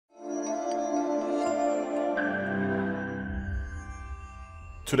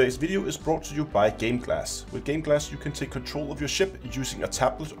Today's video is brought to you by GameGlass. With GameGlass you can take control of your ship using a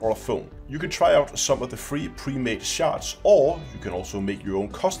tablet or a phone. You can try out some of the free pre-made shards, or you can also make your own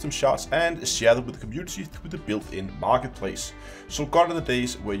custom shards and share them with the community through the built-in marketplace. So gone are the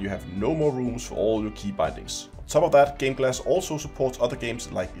days where you have no more rooms for all your key bindings. On top of that, GameGlass also supports other games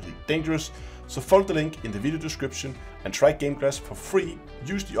like Elite Dangerous, so follow the link in the video description and try GameGlass for free.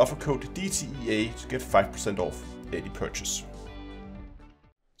 Use the offer code DTEA to get 5% off any purchase.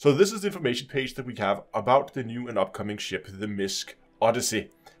 So this is the information page that we have about the new and upcoming ship, the Misc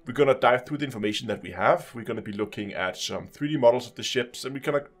Odyssey. We're going to dive through the information that we have. We're going to be looking at some 3D models of the ships, and we're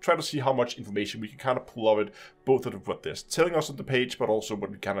going to try to see how much information we can kind of pull out of it, both of what they're telling us on the page, but also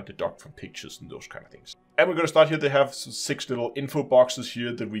what we kind of deduct from pictures and those kind of things. And we're going to start here. They have 6 little info boxes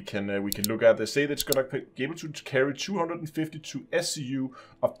here that we can look at. They say that it's going to be able to carry 252 SCU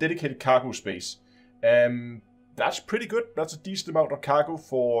of dedicated cargo space. That's pretty good. That's a decent amount of cargo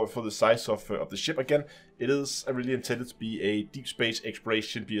for the size of the ship. Again, it is really intended to be a deep space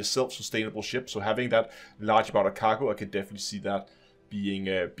exploration, be a self-sustainable ship. So having that large amount of cargo, I can definitely see that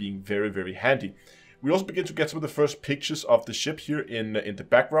being very, very handy. We also begin to get some of the first pictures of the ship here in the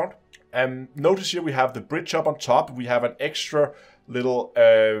background. Notice here we have the bridge up on top. We have an extra little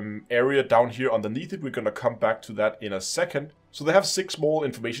area down here underneath it. We're going to come back to that in a second. So they have 6 small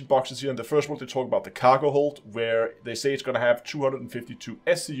information boxes here. And the first one, they talk about the cargo hold, where they say it's going to have 252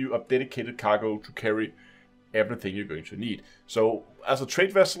 SCU of dedicated cargo to carry everything you're going to need. So as a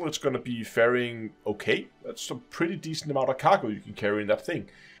trade vessel, it's going to be faring okay. That's a pretty decent amount of cargo you can carry in that thing.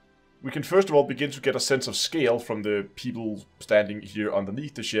 We can first of all begin to get a sense of scale from the people standing here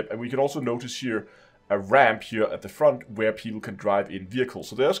underneath the ship. And we can also notice here a ramp here at the front where people can drive in vehicles.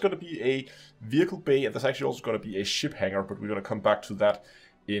 So there's going to be a vehicle bay, and there's actually also going to be a ship hangar, but we're going to come back to that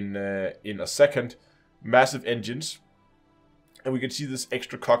in a second. Massive engines. And we can see this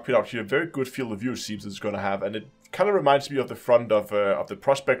extra cockpit out here. Very good field of view it seems it's going to have. And it kind of reminds me of the front of the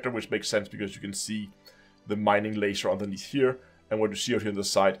Prospector, which makes sense because you can see the mining laser underneath here. And what you see out here on the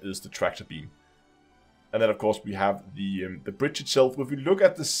side is the tractor beam. And then, of course, we have the bridge itself. If we look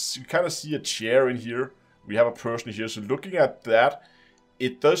at this, you kind of see a chair in here. We have a person here. So looking at that,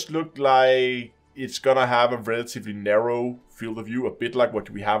 it does look like it's going to have a relatively narrow field of view, a bit like what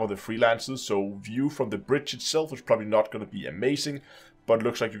we have on the Freelancers. So view from the bridge itself is probably not going to be amazing, but it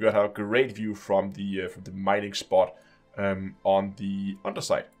looks like you're going to have a great view from the mining spot on the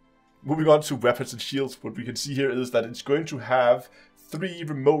underside. Moving on to weapons and shields, what we can see here is that it's going to have 3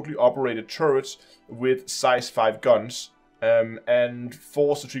 remotely operated turrets with size 5 guns and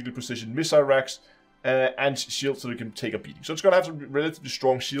 4 strategically positioned missile racks and shields so you can take a beating. So it's going to have some relatively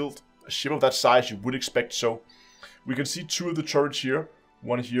strong shield. A ship of that size, you would expect so. We can see 2 of the turrets here,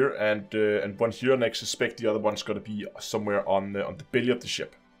 one here and one here, and I suspect the other one's going to be somewhere on the belly of the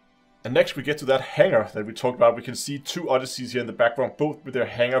ship. And next we get to that hangar that we talked about. We can see 2 Odysseys here in the background, both with their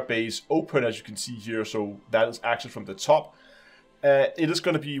hangar bays open, as you can see here. So that is access from the top. It is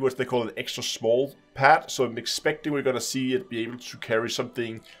going to be what they call an extra small pad, so I'm expecting we're going to see it be able to carry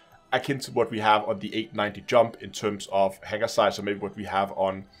something akin to what we have on the 890 jump in terms of hangar size, or maybe what we have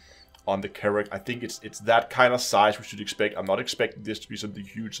on the Carrack. I think it's that kind of size we should expect. I'm not expecting this to be something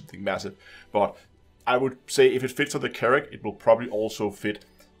huge, something massive, but I would say if it fits on the Carrack, it will probably also fit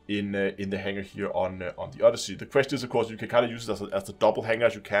in the hangar here on the Odyssey. The question is, of course, you can kind of use it as a double hangar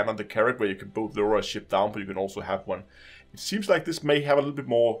as you can on the Carrack, where you can both lower a ship down, but you can also have one. It seems like this may have a little bit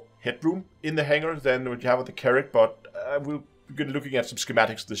more headroom in the hangar than what you have on the Carrack, but we'll be looking at some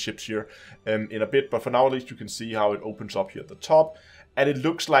schematics of the ships here in a bit. But for now, at least, you can see how it opens up here at the top. And it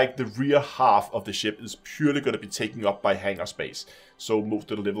looks like the rear half of the ship is purely going to be taken up by hangar space. So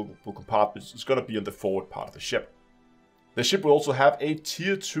most of the livable compartments is going to be on the forward part of the ship. The ship will also have a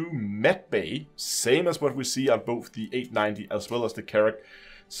tier 2 med bay, same as what we see on both the 890 as well as the Carrack.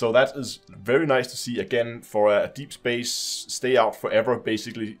 So that is very nice to see, again, for a deep space, stay out forever,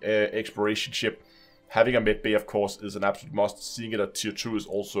 basically, exploration ship. Having a med bay, of course, is an absolute must. Seeing it at tier 2 is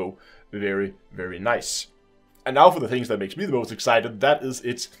also very, very nice. And now for the things that makes me the most excited, that is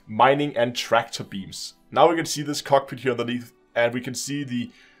its mining and tractor beams. Now we can see this cockpit here underneath, and we can see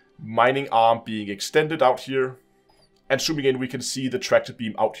the mining arm being extended out here. And zooming in, we can see the tractor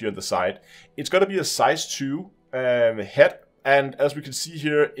beam out here on the side. It's going to be a size 2 head. And as we can see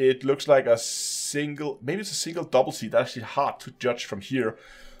here, it looks like a single, maybe it's a single double seat. That's actually hard to judge from here.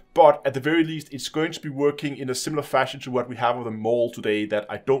 But at the very least, it's going to be working in a similar fashion to what we have with the Mole today, that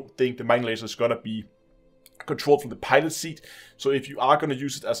I don't think the mining laser is going to be controlled from the pilot seat. So if you are going to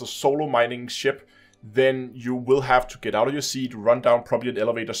use it as a solo mining ship, then you will have to get out of your seat, run down probably an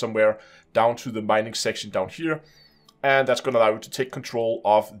elevator somewhere, down to the mining section down here. And that's going to allow you to take control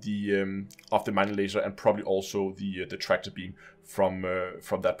of the mining laser and probably also the tractor beam from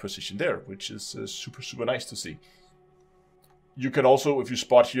that position there, which is super nice to see. You can also, if you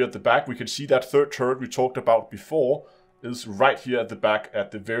spot here at the back, we can see that third turret we talked about before is right here at the back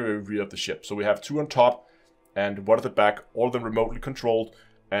at the very rear of the ship. So we have 2 on top and 1 at the back, all of them remotely controlled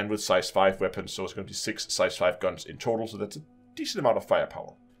and with size 5 weapons. So it's going to be 6 size 5 guns in total. So that's a decent amount of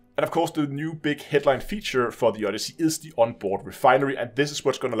firepower. And of course, the new big headline feature for the Odyssey is the onboard refinery, and this is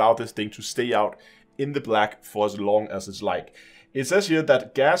what's going to allow this thing to stay out in the black for as long as it's like. It says here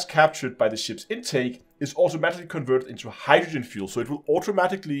that gas captured by the ship's intake is automatically converted into hydrogen fuel, so it will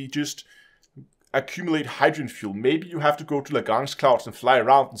automatically just accumulate hydrogen fuel. Maybe you have to go to Lagrange clouds and fly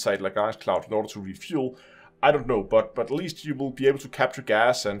around inside Lagrange clouds in order to refuel. I don't know, but at least you will be able to capture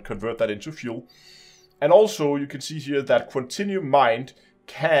gas and convert that into fuel. And also, you can see here that Quantinium mined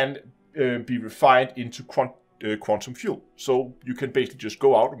can be refined into quantum fuel. So you can basically just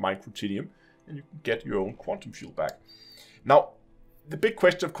go out and mine Quantinium and you can get your own quantum fuel back. Now, the big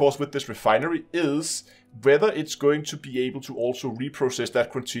question, of course, with this refinery is whether it's going to be able to also reprocess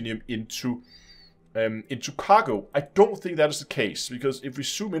that Quantinium into cargo. I don't think that is the case, because if we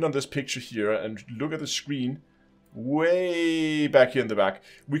zoom in on this picture here and look at the screen way back here in the back,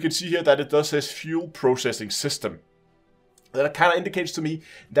 we can see here that it does say fuel processing system. That kind of indicates to me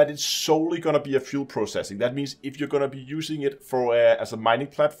that it's solely going to be a fuel processing. That means if you're going to be using it for as a mining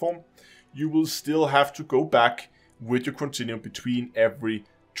platform, you will still have to go back with your Quantinium between every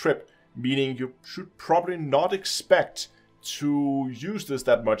trip. Meaning you should probably not expect to use this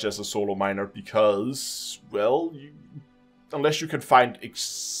that much as a solo miner because, well, unless you can find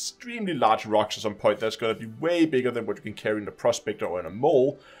extremely large rocks at some point that's going to be way bigger than what you can carry in a prospector or in a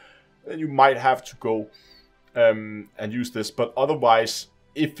mole, then you might have to go and use this. But otherwise,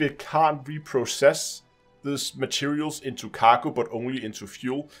 if it can't reprocess these materials into cargo but only into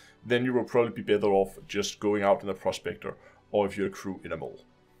fuel, then you will probably be better off just going out in a prospector or if you're a crew in a mole.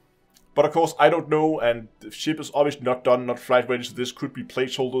 But of course, I don't know, and the ship is obviously not done, not flight ready, so this could be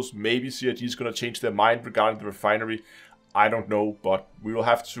placeholders. Maybe CIG is going to change their mind regarding the refinery. I don't know, but we will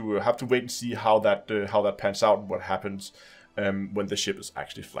have to wait and see how that pans out and what happens when the ship is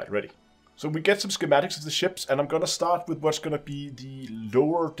actually flight ready. So we get some schematics of the ships, and I'm going to start with what's going to be the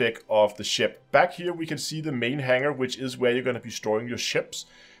lower deck of the ship. Back here we can see the main hangar, which is where you're going to be storing your ships.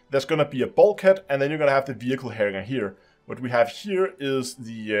 There's going to be a bulkhead, and then you're going to have the vehicle hangar here. What we have here is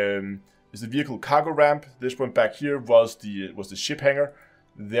the vehicle cargo ramp. This one back here was the ship hangar.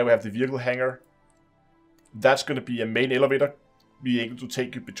 There we have the vehicle hangar. That's going to be a main elevator, be able to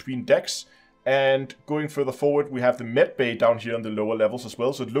take you between decks. And going further forward, we have the med bay down here on the lower levels as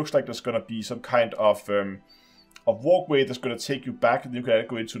well. So it looks like there's going to be some kind of walkway that's going to take you back, and you can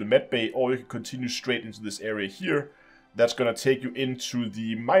go into the med bay, or you can continue straight into this area here. That's going to take you into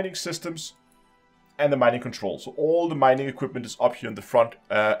the mining systems and the mining control. So all the mining equipment is up here in the front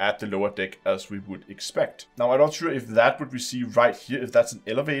at the lower deck, as we would expect. Now, I'm not sure if that what we see right here, if that's an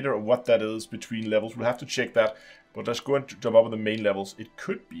elevator or what that is between levels. We'll have to check that. But let's go and jump up on the main levels. It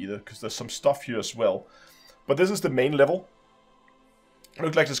could be, because there's some stuff here as well. But this is the main level. It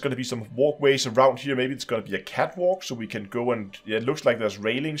looks like there's going to be some walkways around here. Maybe it's going to be a catwalk, so we can go and... Yeah, it looks like there's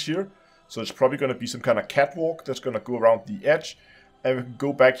railings here. So it's probably going to be some kind of catwalk that's going to go around the edge. And we can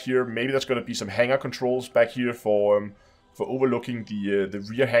go back here. Maybe there's going to be some hangar controls back here for overlooking the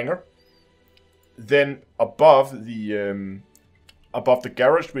rear hangar. Then above the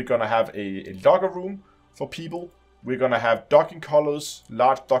garage, we're going to have a locker room for people. We're going to have docking collars,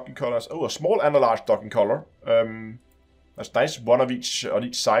 large docking collars. Oh, a small and a large docking collar. That's nice, one of each on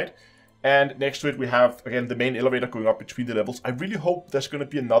each side. And next to it we have, again, the main elevator going up between the levels. I really hope there's going to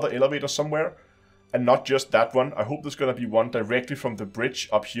be another elevator somewhere. And not just that one. I hope there's going to be one directly from the bridge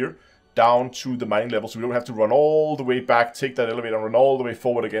up here down to the mining level. So we don't have to run all the way back, take that elevator and run all the way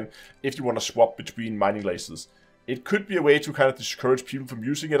forward again if you want to swap between mining lasers. It could be a way to kind of discourage people from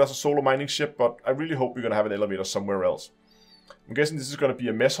using it as a solo mining ship, but I really hope we're going to have an elevator somewhere else. I'm guessing this is going to be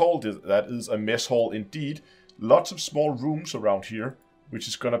a mess hall. That is a mess hall indeed. Lots of small rooms around here, which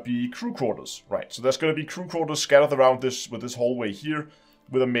is going to be crew quarters. Right, so there's going to be crew quarters scattered around this with this hallway here,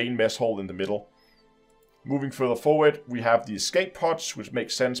 with a main mess hall in the middle. Moving further forward, we have the escape pods, which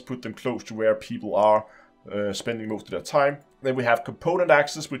makes sense, put them close to where people are spending most of their time. Then we have component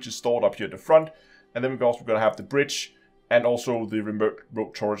access, which is stored up here at the front. And then we're also going to have the bridge and also the remote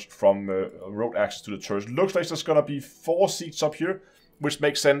road turret from road access to the turret. Looks like there's going to be 4 seats up here, which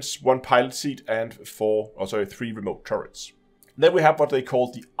makes sense. 1 pilot seat and 3 remote turrets. Then we have what they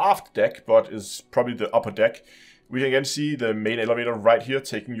call the aft deck, but is probably the upper deck. We can again see the main elevator right here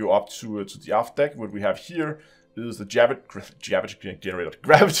taking you up to the aft deck. What we have here is the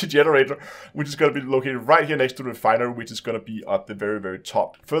gravity generator, which is going to be located right here next to the refiner, which is going to be at the very, very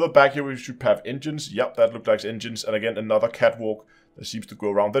top. Further back here, we should have engines. Yep, that looks like engines. And again, another catwalk that seems to go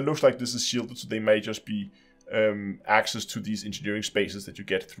around. That looks like this is shielded, so they may just be access to these engineering spaces that you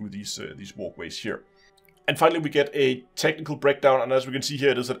get through these walkways here. And finally, we get a technical breakdown, and as we can see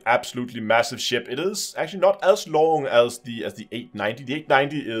here, it is an absolutely massive ship. It is actually not as long as the 890. The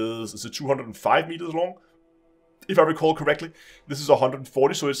 890 is 205 meters long, if I recall correctly. This is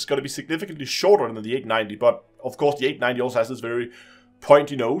 140, so it's going to be significantly shorter than the 890. But of course, the 890 also has this very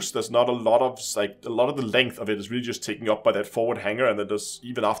pointy nose. There's not a lot of the length of it is really just taken up by that forward hangar, and then there's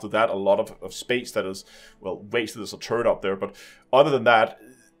even after that a lot of space that is, well, wasted as a turret up there. But other than that,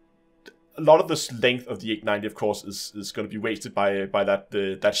 a lot of this length of the 890, of course, is going to be wasted by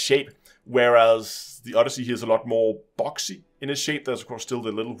that shape, whereas the Odyssey here is a lot more boxy in its shape. There's, of course, still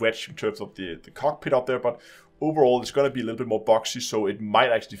the little wedge in terms of the cockpit up there, but overall it's going to be a little bit more boxy, so it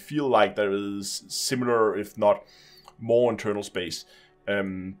might actually feel like there is similar, if not more, internal space. At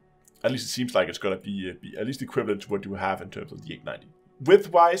least it seems like it's going to be at least equivalent to what you have in terms of the 890.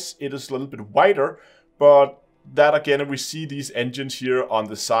 Width-wise, it is a little bit wider, but that again, we see these engines here on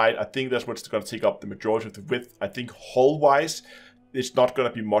the side. I think that's what's going to take up the majority of the width. I think hull-wise, it's not going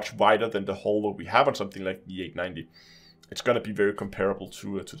to be much wider than the hull that we have on something like the 890. It's going to be very comparable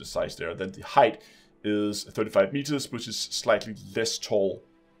to the size there. Then the height is 35 meters, which is slightly less tall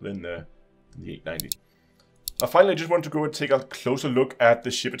than the 890. Now, finally, I just want to go and take a closer look at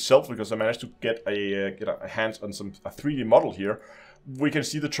the ship itself, because I managed to get a hands on a 3D model here. We can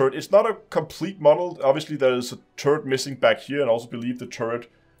see the turret. It's not a complete model. Obviously, there is a turret missing back here, and I also believe the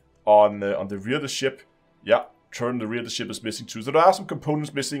turret on the rear of the ship. Yeah, turret on the rear of the ship is missing too. So there are some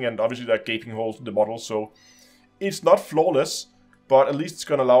components missing, and obviously there are gaping holes in the model. So it's not flawless, but at least it's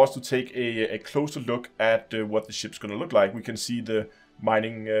going to allow us to take a closer look at what the ship's going to look like. We can see the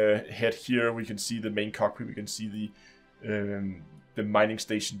mining head here. We can see the main cockpit. We can see the mining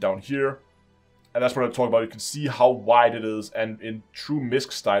station down here. And that's what I'm talking about. You can see how wide it is, and in true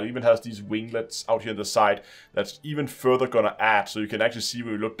Misc style, it even has these winglets out here on the side that's even further going to add. So you can actually see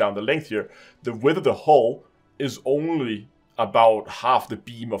when we look down the length here, the width of the hull is only about half the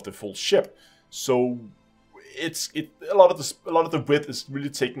beam of the full ship. So a lot of the width is really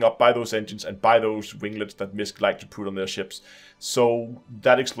taken up by those engines and by those winglets that Misc like to put on their ships. So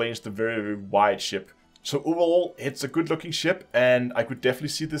that explains the very, very wide ship. So overall, it's a good-looking ship, and I could definitely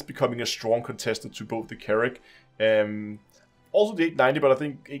see this becoming a strong contender to both the Carrack, also the 890, but I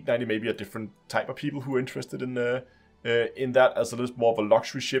think 890 may be a different type of people who are interested in that as a little more of a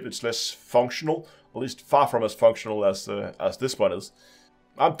luxury ship. It's less functional, at least far from as functional as this one is.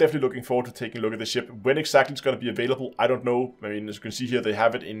 I'm definitely looking forward to taking a look at the ship. When exactly it's going to be available, I don't know. I mean, as you can see here, they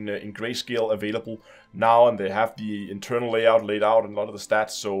have it in grayscale available now, and they have the internal layout laid out and a lot of the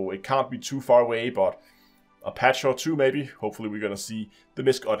stats, so it can't be too far away, but a patch or two maybe. Hopefully we're going to see the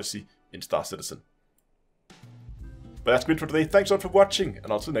Misc Odyssey in Star Citizen. But that's it for today. Thanks a lot for watching,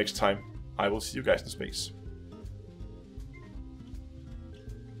 and until next time, I will see you guys in space.